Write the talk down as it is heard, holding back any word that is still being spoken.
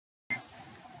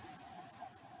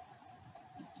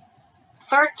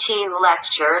13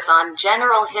 Lectures on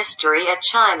General History of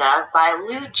China by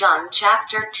Liu Zheng.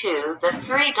 Chapter 2, The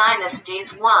Three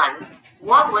Dynasties. 1.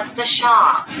 What was the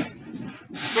Shah?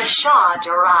 The Shah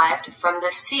derived from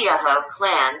the Xiaohou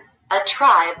clan, a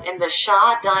tribe in the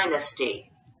Shah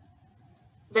dynasty.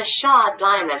 The Shah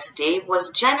dynasty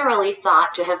was generally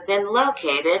thought to have been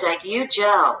located at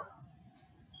Yuzhou.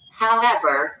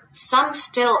 However, some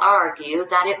still argue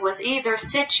that it was either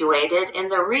situated in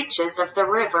the reaches of the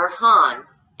river Han,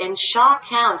 in Sha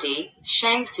County,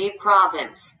 Shaanxi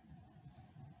Province,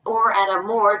 or at a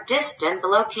more distant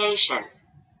location.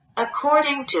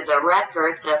 According to the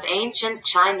records of ancient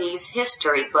Chinese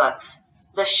history books,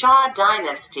 the Shah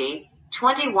dynasty,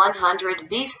 2100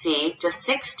 BC to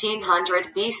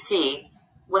 1600 BC,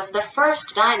 was the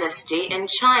first dynasty in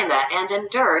China and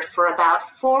endured for about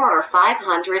 400 or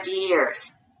 500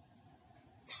 years.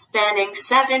 Spanning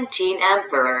 17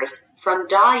 emperors, from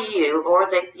Da Yu or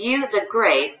the Yu the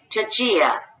Great to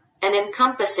Jia, and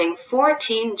encompassing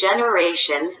 14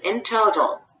 generations in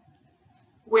total.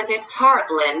 With its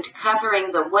heartland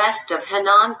covering the west of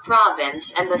Henan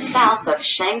Province and the south of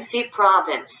Shaanxi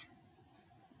Province.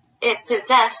 It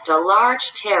possessed a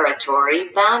large territory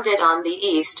bounded on the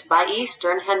east by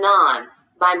eastern Henan,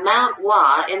 by Mount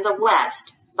Hua in the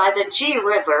west, by the Ji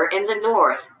River in the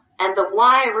north, and the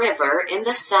Wai River in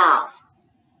the south.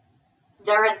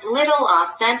 There is little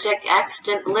authentic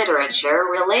extant literature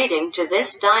relating to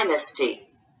this dynasty.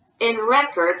 In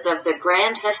records of the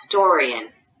Grand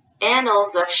Historian,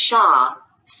 Annals of Shah,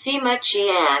 Sima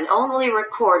Qian only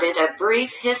recorded a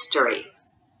brief history,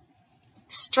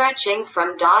 stretching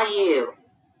from Da Yu,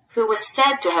 who was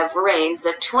said to have reigned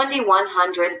the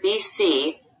 2100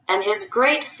 BC, and his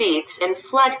great feats in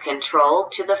flood control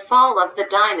to the fall of the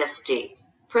dynasty,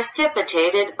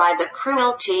 precipitated by the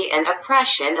cruelty and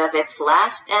oppression of its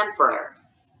last emperor,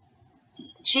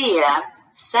 Jia,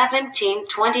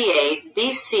 1728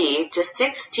 BC to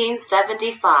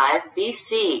 1675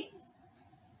 BC.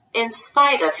 In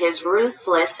spite of his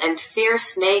ruthless and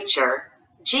fierce nature,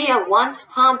 Jia once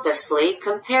pompously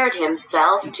compared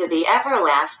himself to the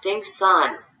everlasting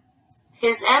sun.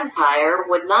 His empire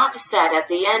would not set at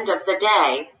the end of the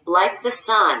day, like the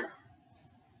sun.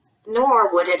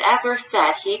 Nor would it ever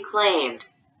set, he claimed.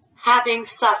 Having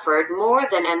suffered more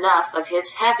than enough of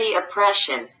his heavy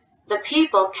oppression, the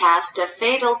people cast a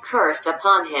fatal curse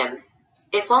upon him.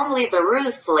 If only the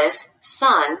ruthless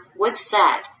sun would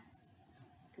set.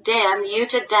 Damn you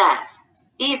to death,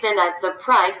 even at the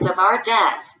price of our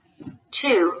death.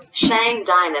 2. Shang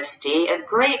Dynasty. A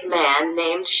great man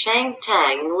named Shang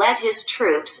Tang led his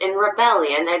troops in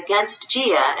rebellion against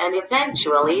Jia, and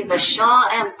eventually the Shah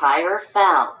Empire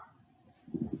fell,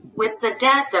 with the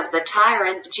death of the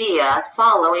tyrant Jia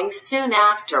following soon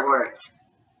afterwards.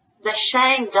 The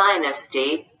Shang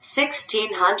Dynasty,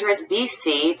 1600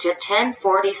 BC to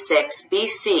 1046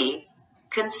 BC,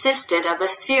 consisted of a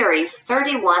series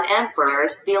 31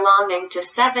 emperors belonging to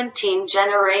 17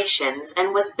 generations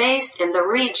and was based in the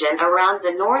region around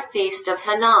the northeast of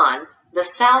Henan, the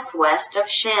southwest of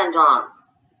Shandong,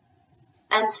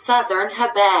 and southern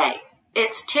Hebei.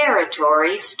 Its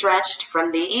territory stretched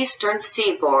from the eastern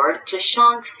seaboard to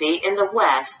Shaanxi in the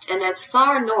west and as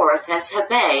far north as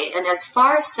Hebei and as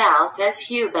far south as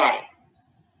Hubei.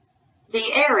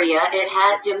 The area it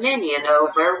had dominion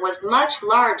over was much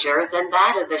larger than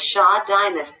that of the Shah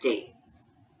dynasty.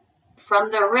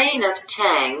 From the reign of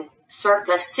Tang,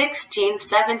 circa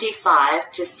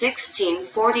 1675 to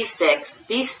 1646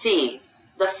 BC,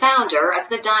 the founder of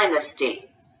the dynasty,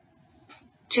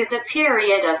 to the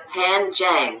period of Pan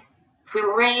Zhang,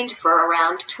 who reigned for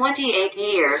around 28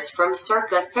 years from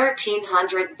circa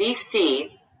 1300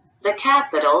 BC, the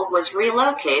capital was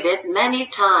relocated many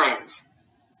times.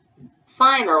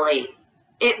 Finally,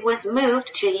 it was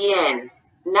moved to Yin,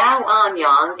 now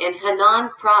Anyang in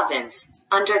Henan Province,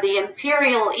 under the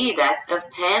imperial edict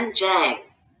of Pan Zhang.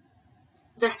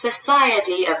 The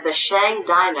society of the Shang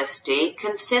dynasty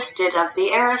consisted of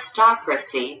the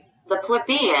aristocracy, the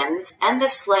plebeians, and the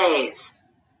slaves.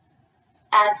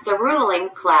 As the ruling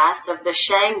class of the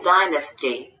Shang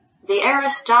dynasty, the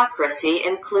aristocracy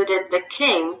included the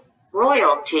king,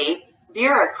 royalty,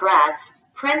 bureaucrats,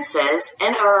 princes,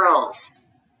 and earls.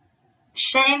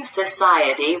 Shang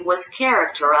society was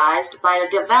characterized by a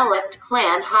developed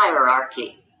clan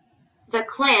hierarchy. The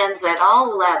clans at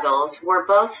all levels were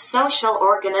both social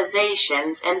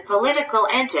organizations and political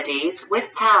entities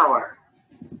with power.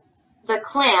 The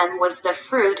clan was the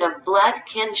fruit of blood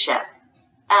kinship.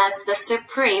 As the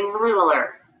supreme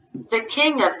ruler, the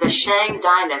king of the Shang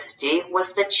dynasty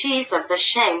was the chief of the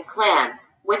Shang clan,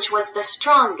 which was the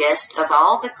strongest of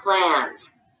all the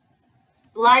clans.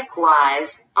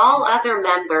 Likewise, all other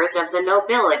members of the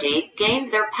nobility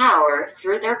gained their power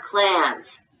through their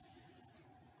clans.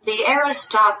 The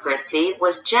aristocracy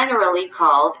was generally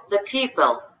called the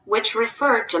people, which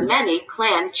referred to many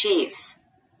clan chiefs.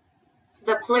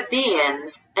 The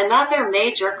plebeians, another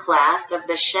major class of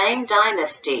the Shang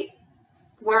dynasty,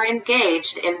 were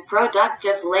engaged in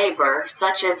productive labor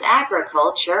such as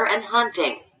agriculture and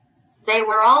hunting. They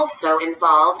were also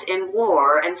involved in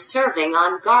war and serving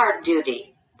on guard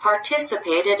duty,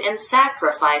 participated in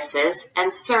sacrifices,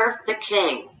 and served the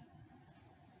king.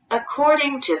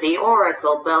 According to the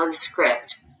oracle bone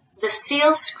script, the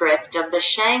seal script of the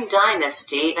Shang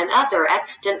dynasty and other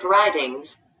extant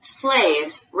writings,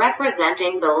 slaves,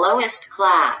 representing the lowest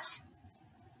class,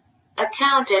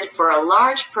 accounted for a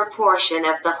large proportion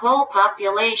of the whole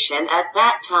population at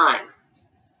that time.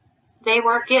 They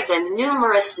were given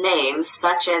numerous names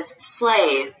such as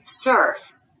slave,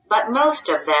 serf, but most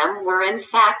of them were in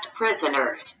fact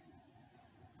prisoners.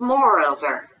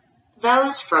 Moreover,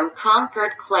 those from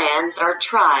conquered clans or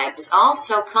tribes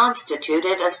also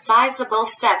constituted a sizable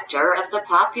sector of the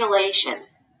population.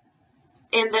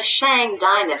 In the Shang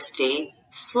dynasty,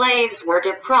 slaves were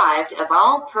deprived of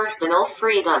all personal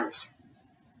freedoms.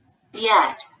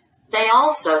 Yet, they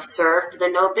also served the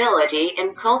nobility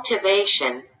in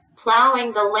cultivation,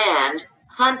 plowing the land,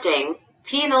 hunting,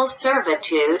 penal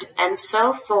servitude, and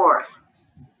so forth.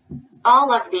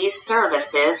 All of these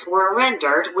services were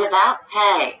rendered without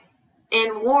pay.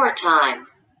 In wartime,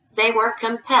 they were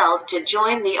compelled to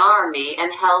join the army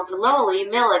and held lowly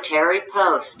military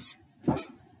posts.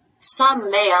 Some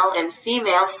male and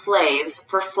female slaves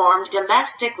performed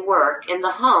domestic work in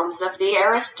the homes of the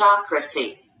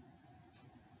aristocracy.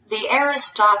 The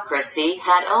aristocracy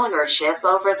had ownership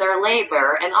over their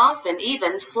labor and often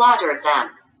even slaughtered them.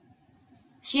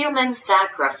 Human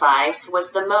sacrifice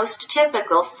was the most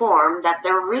typical form that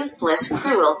their ruthless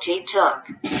cruelty took.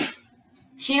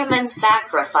 Human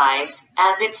sacrifice,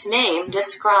 as its name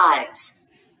describes,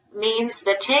 means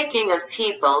the taking of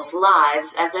people's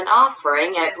lives as an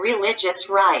offering at religious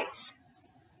rites.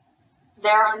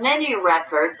 There are many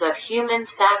records of human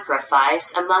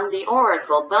sacrifice among the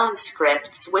oracle bone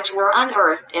scripts which were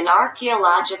unearthed in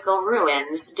archaeological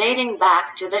ruins dating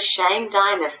back to the Shang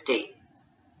dynasty.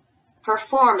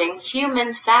 Performing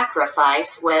human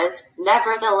sacrifice was,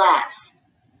 nevertheless,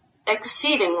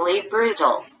 exceedingly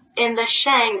brutal. In the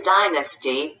Shang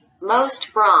dynasty,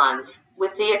 most bronze,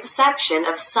 with the exception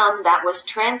of some that was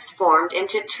transformed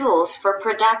into tools for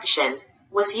production,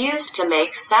 was used to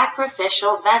make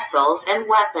sacrificial vessels and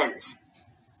weapons.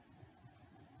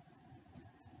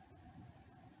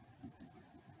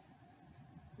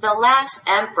 The last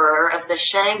emperor of the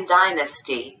Shang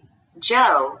dynasty,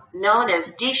 Zhou, known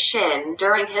as Di Xin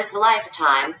during his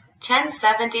lifetime,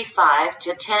 1075 to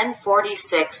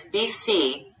 1046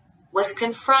 BC, was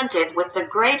confronted with the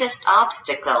greatest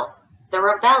obstacle, the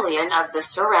rebellion of the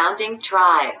surrounding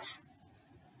tribes.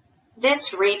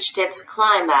 This reached its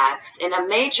climax in a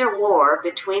major war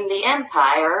between the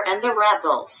empire and the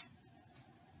rebels.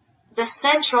 The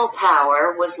central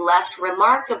power was left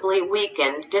remarkably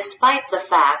weakened despite the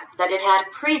fact that it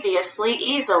had previously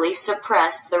easily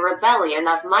suppressed the rebellion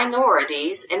of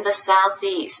minorities in the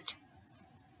southeast.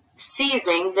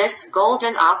 Seizing this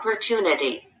golden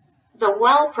opportunity, the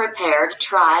well-prepared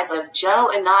tribe of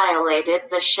Zhou annihilated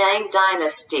the Shang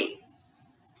dynasty.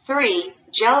 3.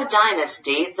 Zhou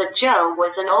dynasty. The Zhou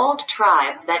was an old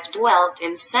tribe that dwelt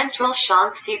in central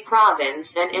Shaanxi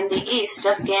province and in the east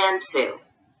of Gansu.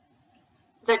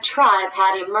 The tribe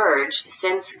had emerged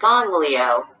since Gong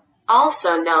Liu,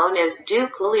 also known as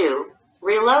Duke Liu,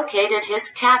 relocated his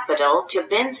capital to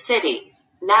Bin City,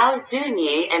 now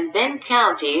Zunyi and Bin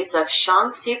counties of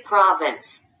Shaanxi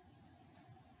province.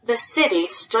 The city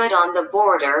stood on the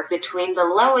border between the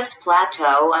lowest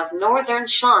plateau of northern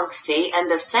Shaanxi and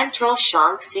the central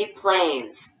Shaanxi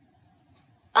plains.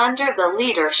 Under the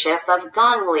leadership of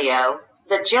Gong Liu,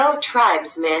 the Zhou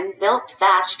tribesmen built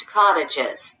thatched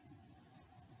cottages,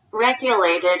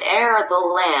 regulated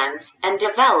arable lands, and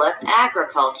developed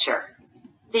agriculture.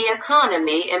 The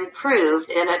economy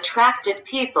improved and attracted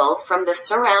people from the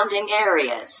surrounding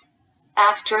areas.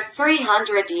 After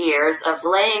 300 years of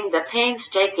laying the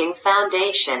painstaking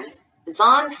foundation,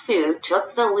 Zanfu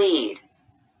took the lead,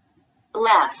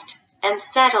 left, and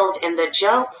settled in the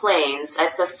Zhou plains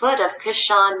at the foot of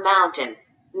Kashan Mountain,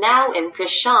 now in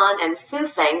Kashan and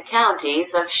Fufeng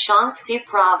counties of Shaanxi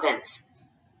province.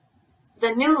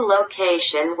 The new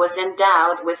location was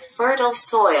endowed with fertile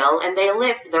soil and they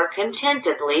lived there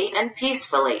contentedly and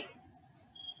peacefully.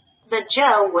 The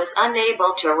Zhou was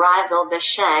unable to rival the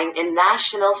Shang in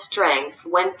national strength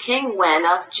when King Wen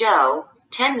of Zhou,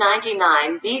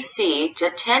 1099 BC to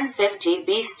 1050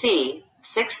 BC,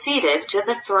 succeeded to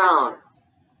the throne.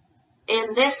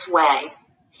 In this way,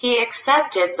 he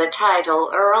accepted the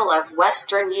title Earl of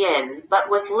Western Yin but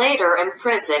was later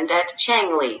imprisoned at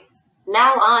Chengli,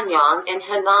 now Anyang in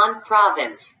Henan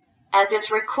Province, as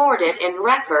is recorded in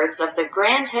records of the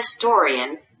Grand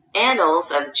Historian,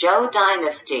 Annals of Zhou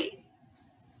Dynasty.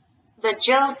 The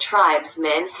Zhou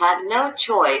tribesmen had no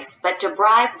choice but to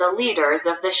bribe the leaders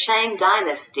of the Shang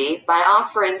dynasty by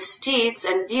offering steeds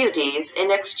and beauties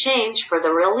in exchange for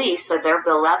the release of their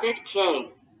beloved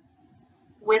king.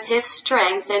 With his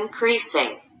strength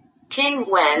increasing, King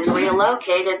Wen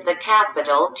relocated the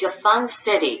capital to Feng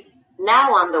City,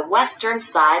 now on the western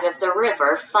side of the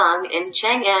river Feng in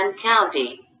Cheng'an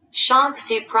County,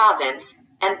 Shaanxi Province,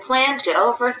 and planned to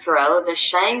overthrow the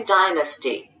Shang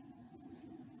dynasty.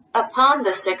 Upon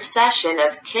the succession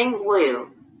of King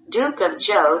Wu, Duke of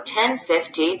Zhou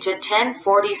 1050 to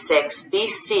 1046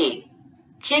 BC,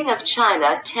 King of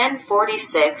China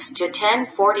 1046 to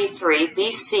 1043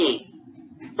 BC,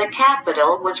 the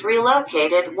capital was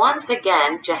relocated once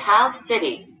again to Hao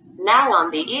City, now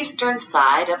on the eastern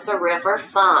side of the river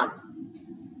Feng.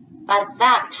 At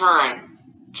that time,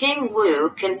 King Wu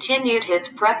continued his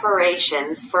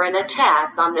preparations for an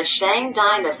attack on the Shang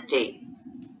dynasty.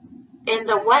 In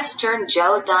the Western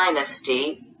Zhou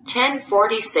dynasty,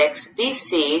 1046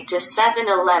 BC to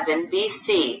 711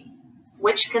 BC,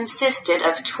 which consisted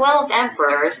of 12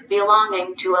 emperors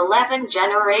belonging to 11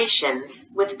 generations,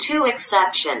 with 2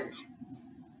 exceptions.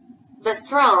 The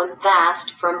throne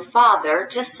passed from father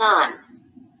to son.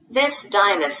 This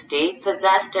dynasty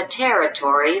possessed a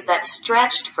territory that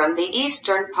stretched from the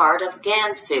eastern part of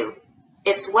Gansu,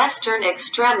 its western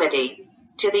extremity,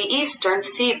 to the eastern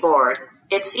seaboard,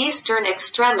 its eastern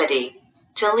extremity,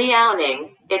 to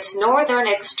Liaoning, its northern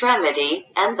extremity,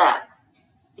 and the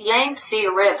Yangtze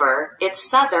River, its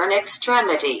southern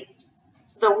extremity.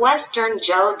 The Western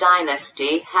Zhou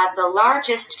dynasty had the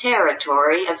largest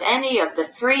territory of any of the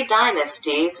 3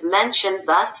 dynasties mentioned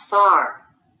thus far.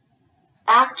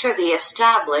 After the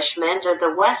establishment of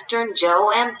the Western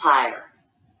Zhou Empire,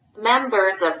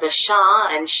 members of the Xia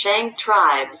and Shang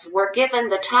tribes were given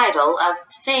the title of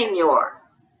seigneur.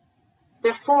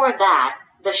 Before that,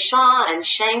 the Xia and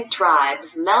Shang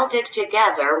tribes melded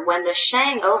together when the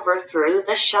Shang overthrew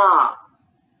the Xia.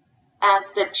 As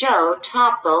the Zhou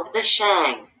toppled the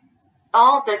Shang,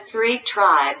 all the 3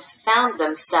 tribes found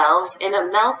themselves in a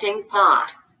melting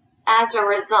pot. As a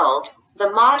result,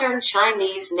 the modern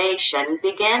Chinese nation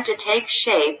began to take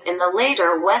shape in the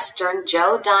later Western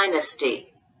Zhou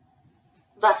dynasty.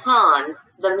 The Han,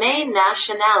 the main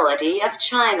nationality of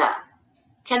China,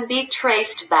 can be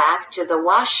traced back to the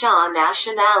Huashan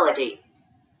nationality.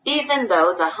 Even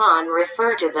though the Han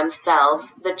refer to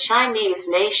themselves the Chinese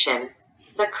nation,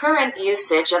 the current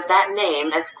usage of that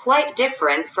name is quite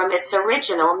different from its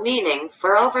original meaning,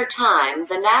 for over time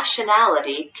the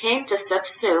nationality came to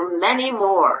subsume many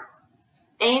more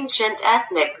ancient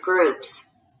ethnic groups.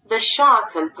 The Xia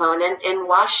component in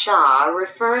Huasha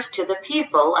refers to the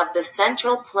people of the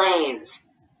Central Plains.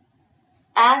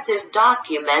 As is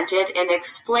documented in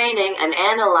explaining and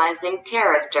analyzing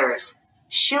characters,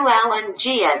 Shuao and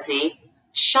Jiezi,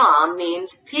 Xia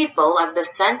means people of the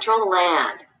Central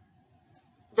Land.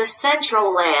 The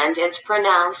Central Land is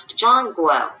pronounced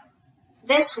Zhongguo.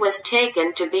 This was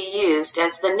taken to be used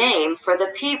as the name for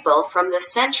the people from the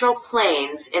Central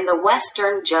Plains in the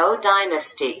Western Zhou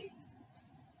dynasty.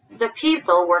 The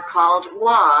people were called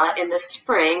Hua in the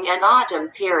spring and autumn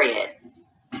period.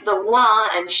 The Hua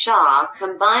and Xia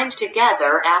combined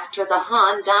together after the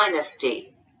Han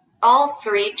dynasty. All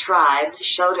 3 tribes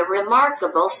showed a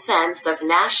remarkable sense of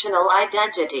national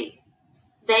identity.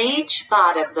 They each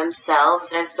thought of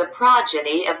themselves as the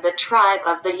progeny of the tribe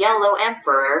of the Yellow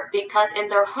Emperor because in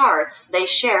their hearts they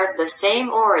shared the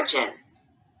same origin.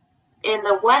 In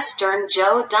the Western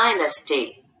Zhou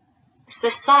dynasty,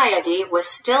 society was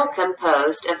still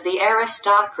composed of the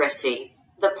aristocracy,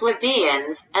 the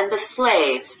plebeians, and the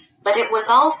slaves, but it was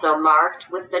also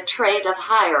marked with the trait of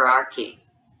hierarchy.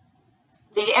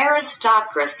 The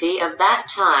aristocracy of that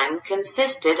time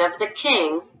consisted of the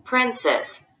king,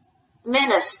 princes,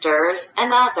 ministers,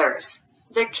 and others.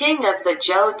 The king of the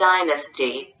Zhou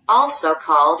dynasty, also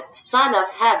called Son of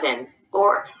Heaven,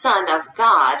 or Son of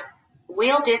God,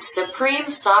 wielded supreme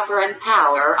sovereign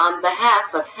power on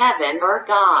behalf of heaven or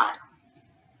God.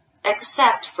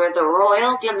 Except for the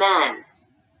royal domain,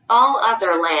 all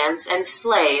other lands and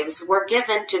slaves were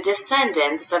given to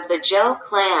descendants of the Zhou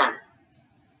clan.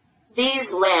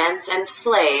 These lands and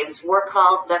slaves were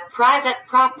called the private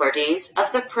properties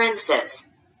of the princes.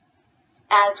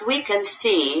 As we can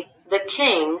see, the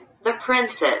king, the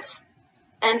princes,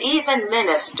 and even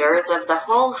ministers of the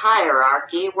whole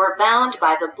hierarchy were bound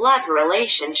by the blood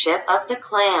relationship of the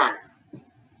clan.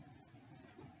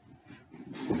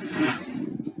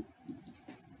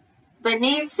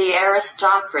 Beneath the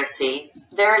aristocracy,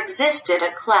 there existed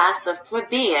a class of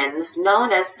plebeians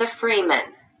known as the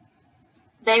freemen.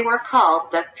 They were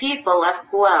called the people of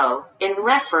Guo, in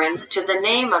reference to the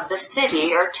name of the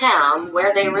city or town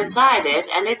where they resided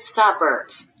and its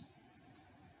suburbs.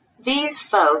 These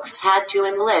folks had to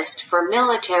enlist for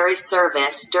military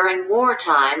service during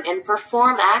wartime and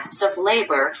perform acts of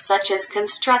labor such as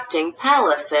constructing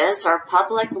palaces or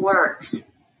public works.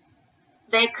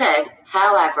 They could,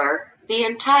 however, be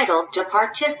entitled to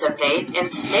participate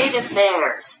in state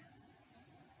affairs.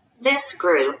 This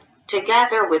group,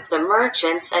 together with the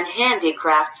merchants and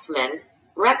handicraftsmen,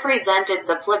 represented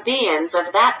the plebeians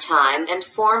of that time and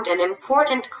formed an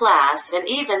important class and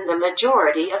even the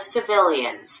majority of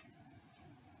civilians.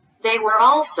 They were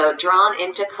also drawn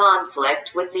into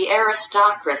conflict with the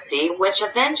aristocracy, which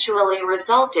eventually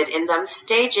resulted in them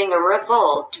staging a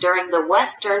revolt during the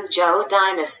Western Zhou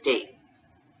dynasty.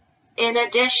 In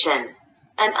addition,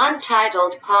 an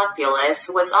untitled populace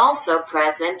was also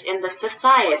present in the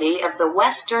society of the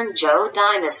Western Zhou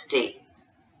dynasty.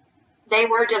 They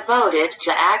were devoted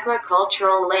to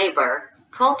agricultural labor,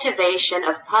 cultivation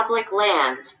of public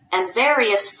lands, and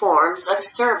various forms of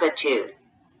servitude.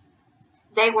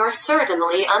 They were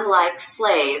certainly unlike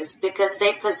slaves because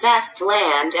they possessed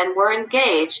land and were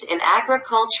engaged in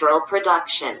agricultural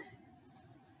production.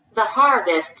 The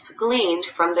harvests gleaned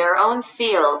from their own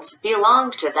fields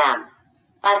belonged to them.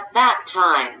 At that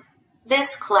time,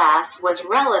 this class was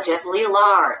relatively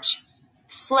large.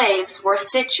 Slaves were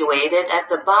situated at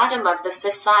the bottom of the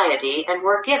society and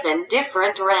were given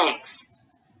different ranks.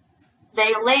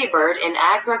 They labored in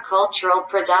agricultural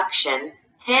production,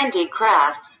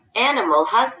 handicrafts, animal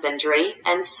husbandry,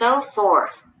 and so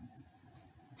forth.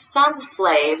 Some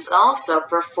slaves also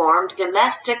performed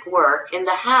domestic work in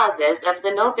the houses of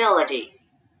the nobility.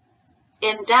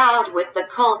 Endowed with the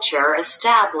culture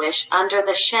established under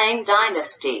the Shang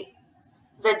dynasty,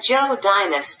 the Zhou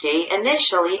dynasty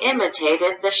initially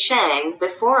imitated the Shang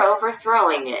before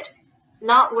overthrowing it.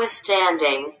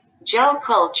 Notwithstanding, Zhou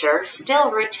culture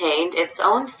still retained its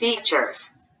own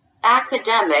features.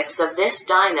 Academics of this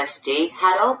dynasty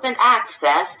had open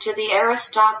access to the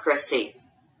aristocracy,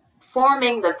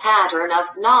 forming the pattern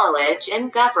of knowledge in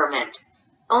government.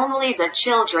 Only the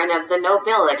children of the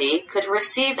nobility could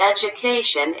receive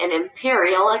education in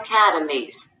imperial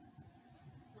academies.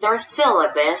 Their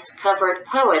syllabus covered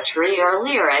poetry or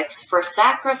lyrics for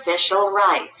sacrificial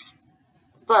rites,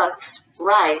 books,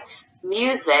 rites,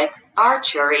 music,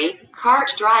 archery,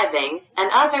 cart driving, and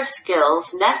other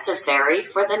skills necessary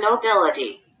for the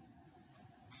nobility.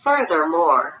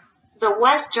 Furthermore, the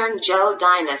Western Zhou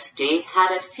dynasty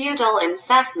had a feudal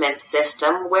enfeoffment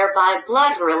system whereby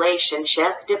blood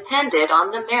relationship depended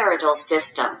on the marital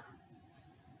system.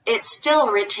 It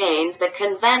still retained the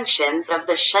conventions of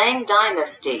the Shang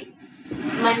dynasty.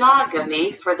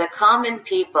 Monogamy for the common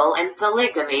people and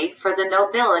polygamy for the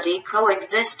nobility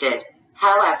coexisted,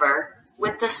 however,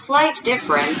 with the slight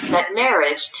difference that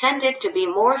marriage tended to be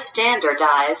more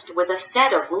standardized with a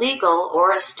set of legal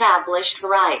or established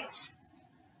rites.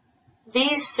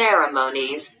 These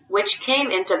ceremonies, which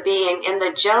came into being in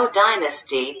the Zhou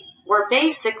dynasty, were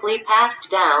basically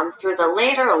passed down through the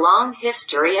later long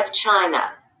history of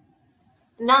China.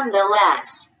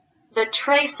 Nonetheless, the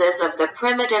traces of the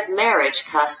primitive marriage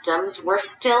customs were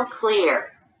still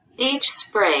clear. Each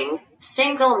spring,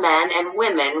 single men and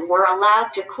women were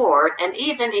allowed to court and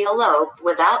even elope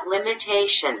without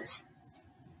limitations.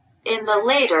 In the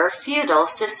later feudal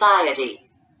society,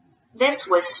 this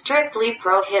was strictly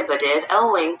prohibited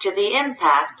owing to the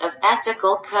impact of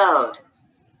ethical code.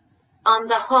 On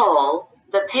the whole,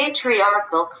 the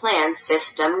patriarchal clan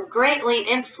system greatly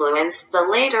influenced the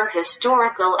later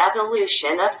historical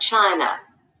evolution of China.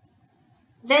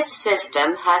 This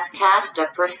system has cast a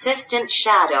persistent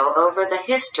shadow over the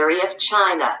history of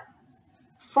China.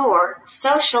 4.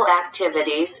 Social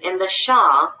activities in the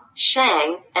Xia,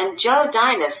 Shang, and Zhou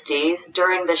dynasties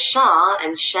during the Xia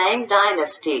and Shang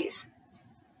dynasties.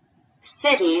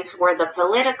 Cities were the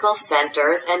political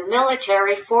centers and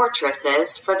military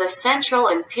fortresses for the central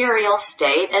imperial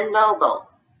state and noble.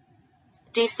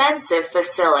 Defensive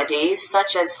facilities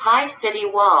such as high city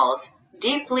walls,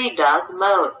 deeply dug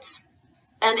moats,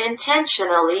 and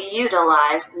intentionally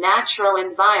utilized natural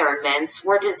environments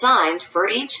were designed for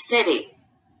each city.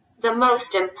 The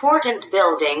most important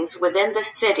buildings within the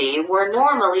city were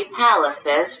normally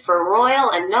palaces for royal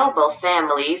and noble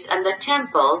families and the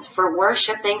temples for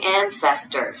worshipping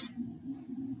ancestors.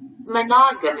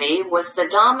 Monogamy was the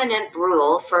dominant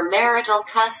rule for marital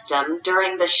custom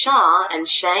during the Xia and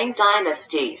Shang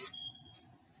dynasties.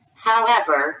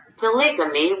 However,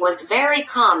 polygamy was very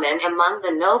common among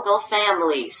the noble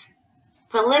families.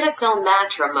 Political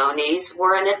matrimonies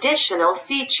were an additional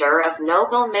feature of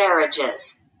noble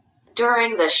marriages.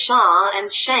 During the Xia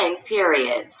and Shang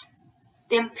periods,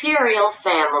 imperial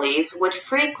families would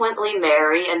frequently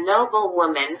marry a noble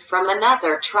woman from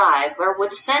another tribe or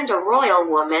would send a royal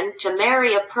woman to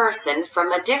marry a person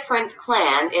from a different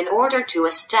clan in order to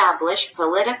establish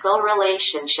political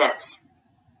relationships.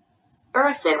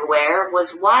 Earthenware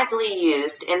was widely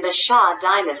used in the Xia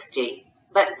dynasty,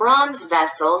 but bronze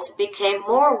vessels became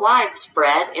more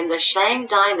widespread in the Shang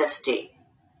dynasty.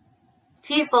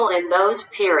 People in those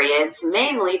periods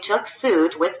mainly took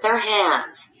food with their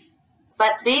hands,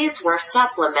 but these were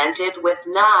supplemented with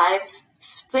knives,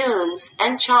 spoons,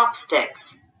 and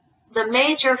chopsticks. The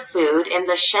major food in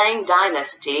the Shang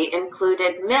dynasty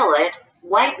included millet,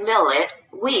 white millet,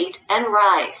 wheat, and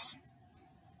rice.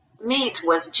 Meat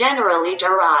was generally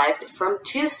derived from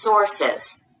two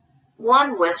sources.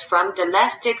 One was from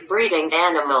domestic breeding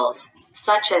animals,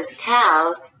 such as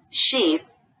cows, sheep,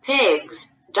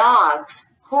 pigs, dogs,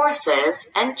 horses,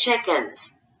 and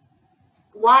chickens.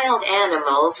 Wild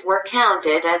animals were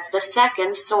counted as the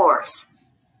second source.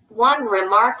 One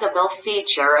remarkable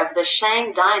feature of the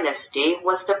Shang dynasty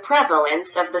was the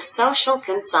prevalence of the social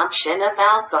consumption of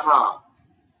alcohol.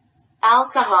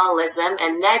 Alcoholism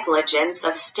and negligence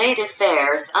of state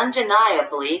affairs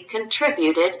undeniably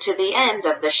contributed to the end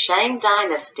of the Shang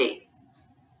dynasty.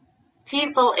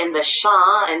 People in the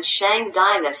Xia and Shang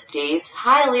dynasties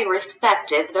highly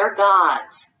respected their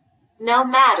gods. No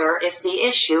matter if the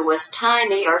issue was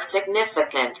tiny or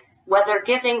significant, whether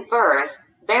giving birth,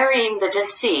 burying the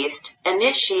deceased,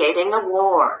 initiating a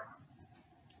war,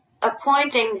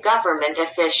 appointing government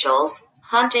officials,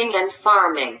 hunting and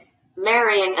farming,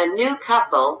 marrying a new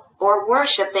couple, or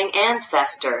worshipping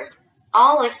ancestors,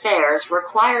 all affairs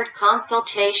required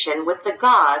consultation with the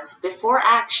gods before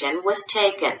action was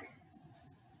taken.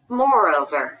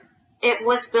 Moreover, it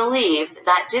was believed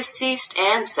that deceased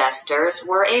ancestors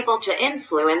were able to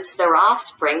influence their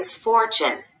offspring's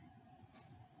fortune.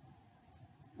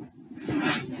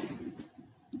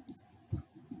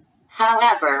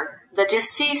 However, the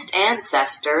deceased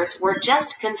ancestors were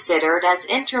just considered as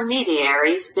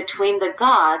intermediaries between the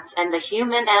gods and the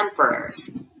human emperors.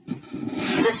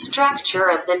 The structure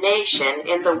of the nation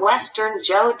in the Western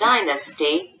Zhou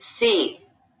dynasty, c.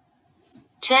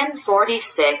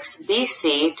 1046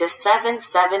 BC to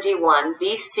 771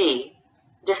 BC,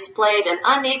 displayed an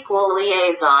unequal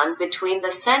liaison between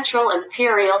the central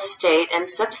imperial state and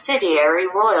subsidiary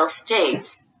royal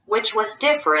states, which was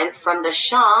different from the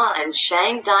Xia and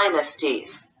Shang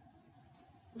dynasties.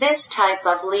 This type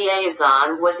of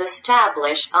liaison was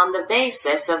established on the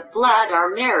basis of blood or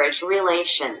marriage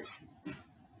relations.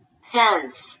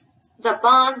 Hence, the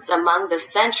bonds among the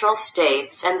central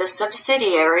states and the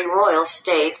subsidiary royal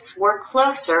states were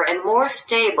closer and more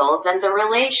stable than the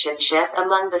relationship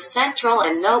among the central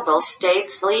and noble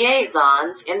states'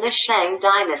 liaisons in the Shang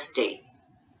dynasty.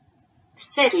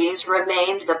 Cities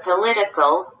remained the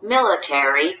political,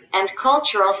 military, and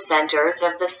cultural centers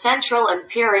of the central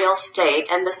imperial state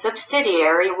and the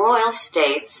subsidiary royal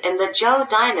states in the Zhou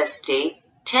dynasty,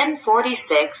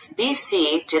 1046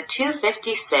 BC to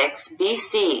 256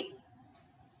 BC.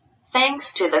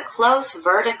 Thanks to the close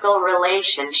vertical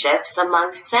relationships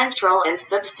among central and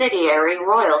subsidiary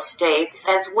royal states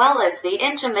as well as the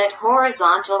intimate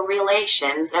horizontal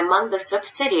relations among the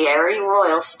subsidiary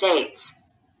royal states,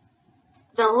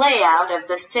 the layout of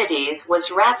the cities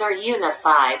was rather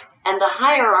unified, and the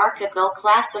hierarchical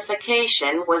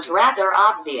classification was rather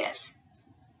obvious.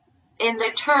 In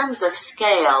the terms of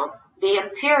scale, the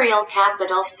imperial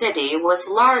capital city was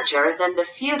larger than the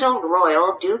feudal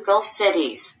royal ducal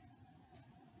cities,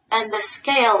 and the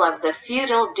scale of the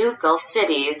feudal ducal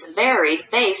cities varied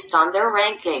based on their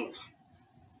rankings.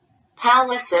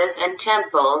 Palaces and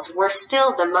temples were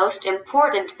still the most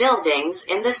important buildings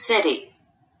in the city.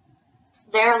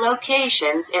 Their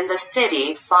locations in the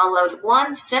city followed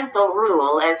one simple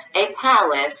rule, as a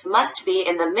palace must be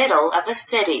in the middle of a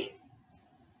city,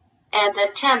 and a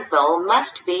temple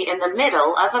must be in the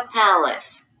middle of a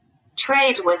palace.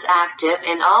 Trade was active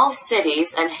in all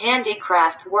cities and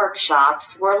handicraft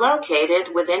workshops were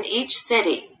located within each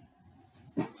city.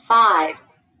 5.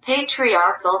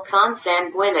 patriarchal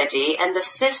consanguinity and the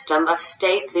system of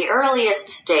state. The earliest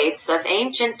states of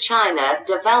ancient China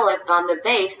developed on the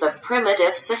base of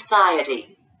primitive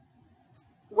society,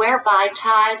 whereby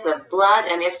ties of blood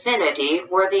and affinity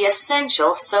were the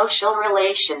essential social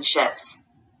relationships.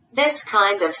 This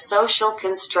kind of social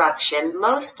construction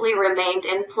mostly remained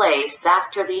in place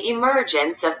after the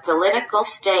emergence of political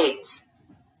states.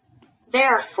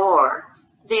 Therefore,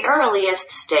 the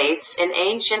earliest states in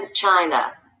ancient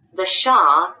China, the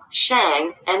Xia,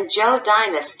 Shang, and Zhou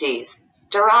dynasties,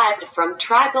 derived from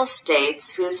tribal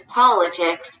states whose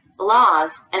politics,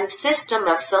 laws, and system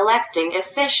of selecting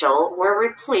official were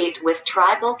replete with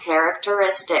tribal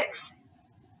characteristics.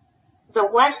 The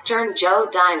Western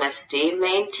Zhou dynasty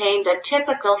maintained a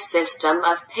typical system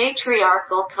of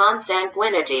patriarchal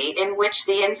consanguinity in which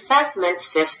the enfeoffment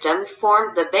system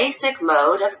formed the basic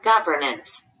mode of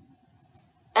governance,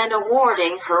 and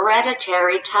awarding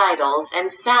hereditary titles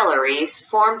and salaries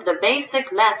formed the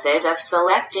basic method of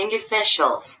selecting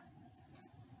officials.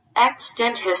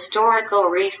 Extant historical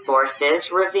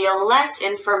resources reveal less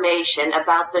information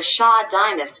about the Xia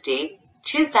dynasty,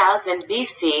 2000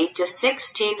 BC to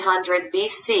 1600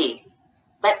 BC,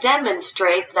 but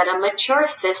demonstrate that a mature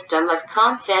system of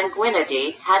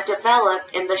consanguinity had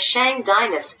developed in the Shang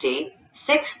dynasty,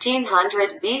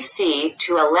 1600 BC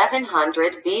to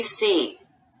 1100 BC.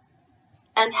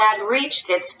 And had reached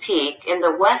its peak in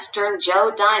the Western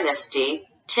Zhou dynasty,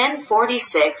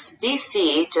 1046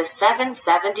 BC to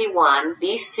 771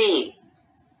 BC.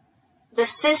 The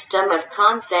system of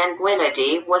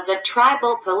consanguinity was a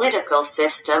tribal political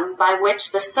system by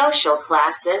which the social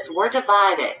classes were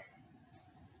divided.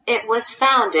 It was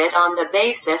founded on the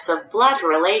basis of blood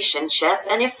relationship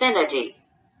and affinity.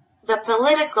 The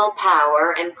political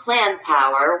power and clan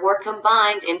power were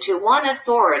combined into one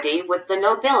authority with the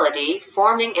nobility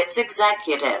forming its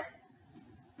executive.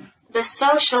 The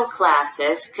social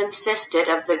classes consisted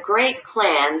of the great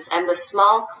clans and the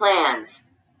small clans,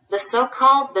 the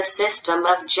so-called the system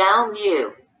of Jiao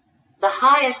Mu. The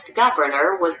highest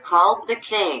governor was called the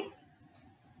king.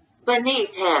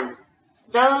 Beneath him,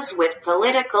 those with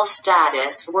political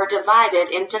status were divided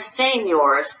into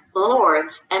seigneurs,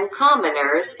 lords, and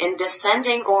commoners in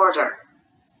descending order.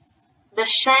 The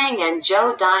Shang and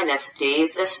Zhou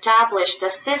dynasties established a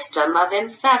system of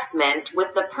enfeoffment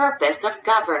with the purpose of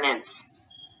governance.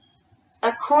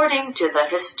 According to the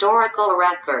historical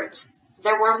records,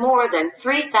 there were more than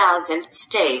 3,000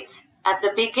 states at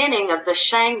the beginning of the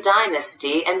Shang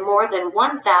dynasty and more than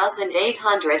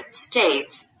 1,800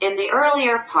 states in the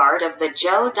earlier part of the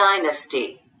Zhou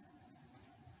dynasty.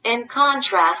 In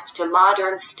contrast to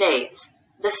modern states,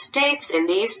 the states in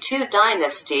these two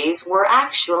dynasties were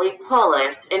actually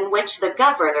polis in which the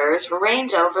governors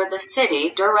reigned over the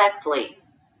city directly.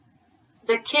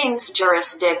 The king's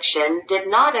jurisdiction did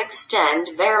not extend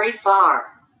very far.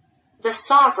 The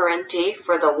sovereignty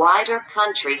for the wider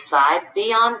countryside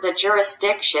beyond the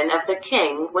jurisdiction of the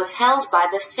king was held by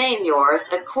the seigneurs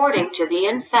according to the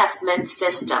enfeoffment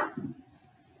system.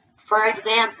 For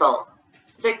example,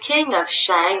 the king of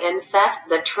Shang enfeoffed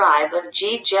the tribe of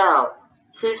Jizhou,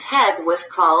 whose head was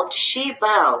called Shi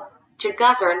Bo, to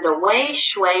govern the Wei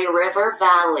Shui River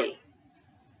Valley.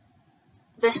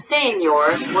 The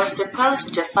seigneurs were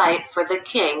supposed to fight for the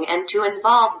king and to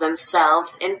involve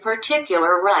themselves in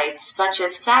particular rites such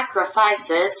as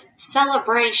sacrifices,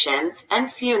 celebrations,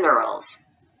 and funerals.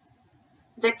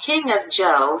 The king of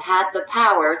Zhou had the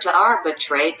power to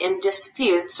arbitrate in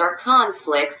disputes or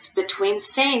conflicts between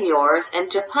seigneurs and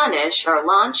to punish or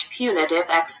launch punitive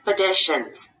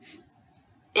expeditions.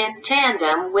 In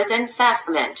tandem with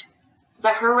enfeoffment,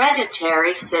 the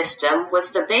hereditary system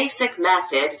was the basic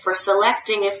method for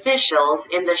selecting officials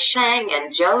in the Shang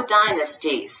and Zhou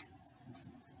dynasties.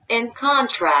 In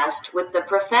contrast with the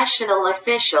professional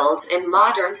officials in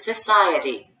modern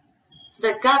society,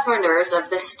 the governors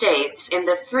of the states in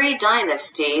the three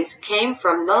dynasties came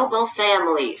from noble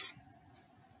families.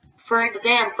 For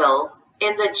example,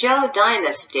 in the Zhou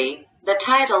dynasty, the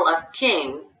title of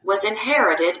king was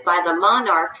inherited by the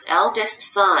monarch's eldest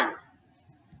son,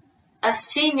 a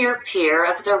senior peer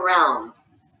of the realm.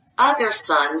 Other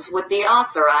sons would be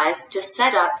authorized to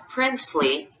set up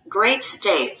princely, great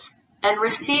states, and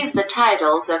receive the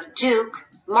titles of duke,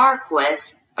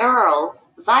 marquis, earl,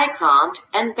 viscount,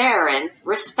 and baron,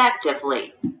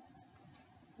 respectively.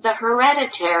 The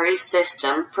hereditary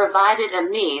system provided a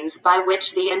means by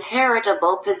which the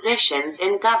inheritable positions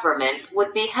in government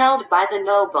would be held by the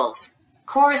nobles,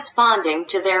 corresponding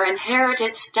to their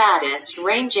inherited status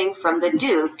ranging from the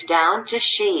duke down to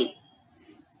Shi.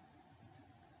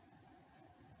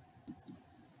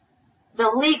 The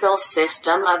legal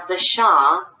system of the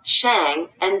Xia, Shang,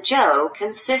 and Zhou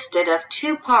consisted of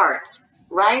two parts,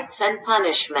 rights and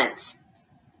punishments.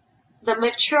 The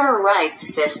mature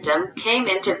rights system came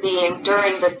into being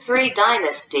during the Three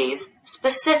Dynasties,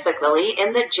 specifically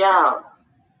in the Zhou.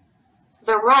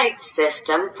 The rights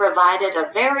system provided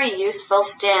a very useful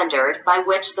standard by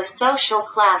which the social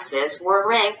classes were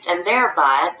ranked, and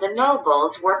thereby the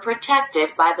nobles were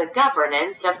protected by the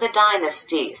governance of the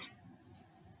dynasties.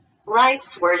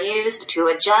 Rights were used to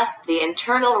adjust the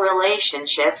internal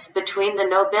relationships between the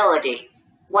nobility,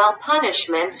 while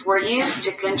punishments were used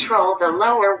to control the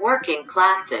lower working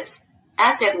classes.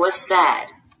 As it was said,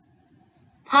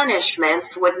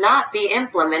 punishments would not be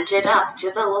implemented up to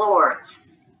the lords.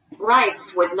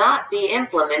 Rights would not be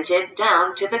implemented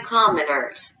down to the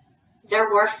commoners. There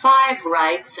were 5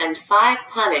 rights and 5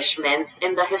 punishments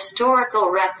in the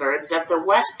historical records of the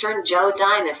Western Zhou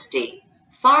dynasty,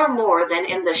 far more than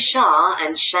in the Xia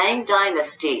and Shang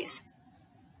dynasties.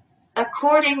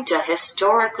 According to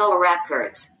historical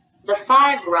records, the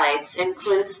 5 rights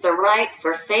includes the right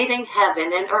for fating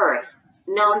heaven and earth,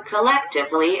 known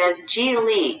collectively as Ji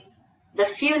Li, the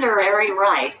funerary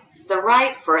right, the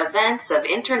right for events of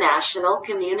international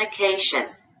communication,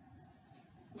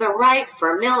 the right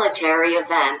for military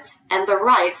events, and the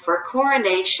right for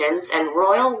coronations and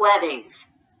royal weddings.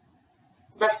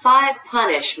 The 5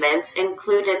 punishments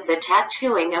included the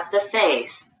tattooing of the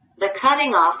face, the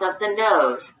cutting off of the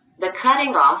nose, the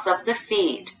cutting off of the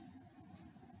feet,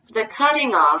 the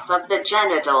cutting off of the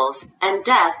genitals, and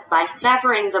death by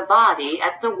severing the body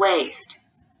at the waist.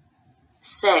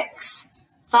 6.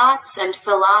 Thoughts and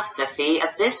philosophy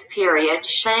of this period.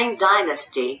 Shang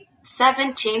dynasty,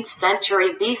 17th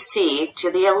century BC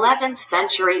to the 11th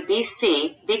century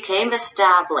BC, became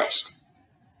established.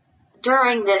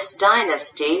 During this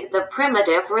dynasty, the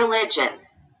primitive religion,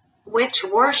 which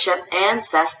worshipped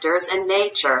ancestors and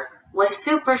nature, was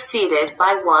superseded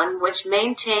by one which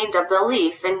maintained a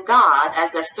belief in God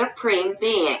as a supreme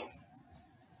being.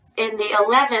 In the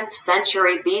 11th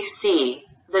century BC,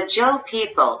 the Zhou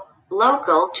people,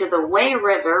 local to the Wei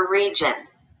River region,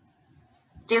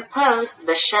 deposed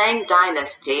the Shang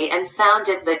dynasty and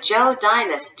founded the Zhou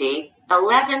dynasty,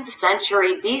 11th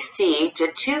century BC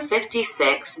to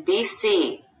 256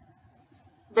 BC.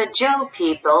 The Zhou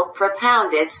people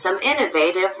propounded some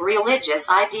innovative religious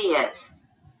ideas.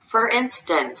 For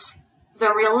instance,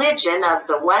 the religion of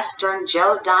the Western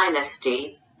Zhou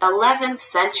dynasty, 11th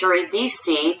century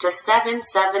BC to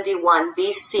 771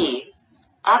 BC,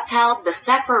 upheld the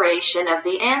separation of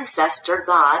the ancestor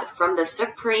god from the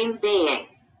supreme being.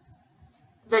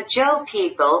 The Zhou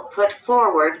people put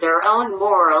forward their own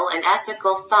moral and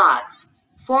ethical thoughts,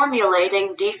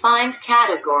 formulating defined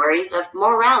categories of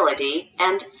morality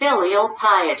and filial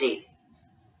piety.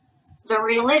 The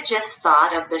religious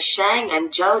thought of the Shang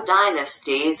and Zhou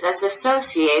dynasties is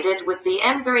associated with the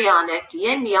embryonic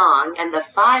yin-yang and the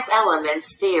 5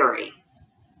 elements theory.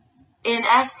 In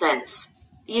essence,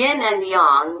 yin and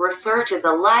yang refer to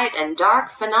the light and dark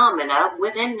phenomena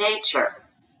within nature.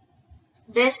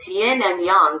 This yin and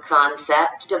yang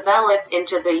concept developed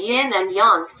into the yin and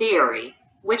yang theory,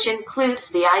 which includes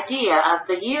the idea of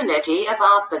the unity of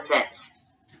opposites.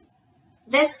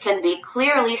 This can be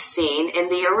clearly seen in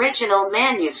the original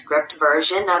manuscript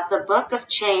version of the Book of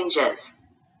Changes.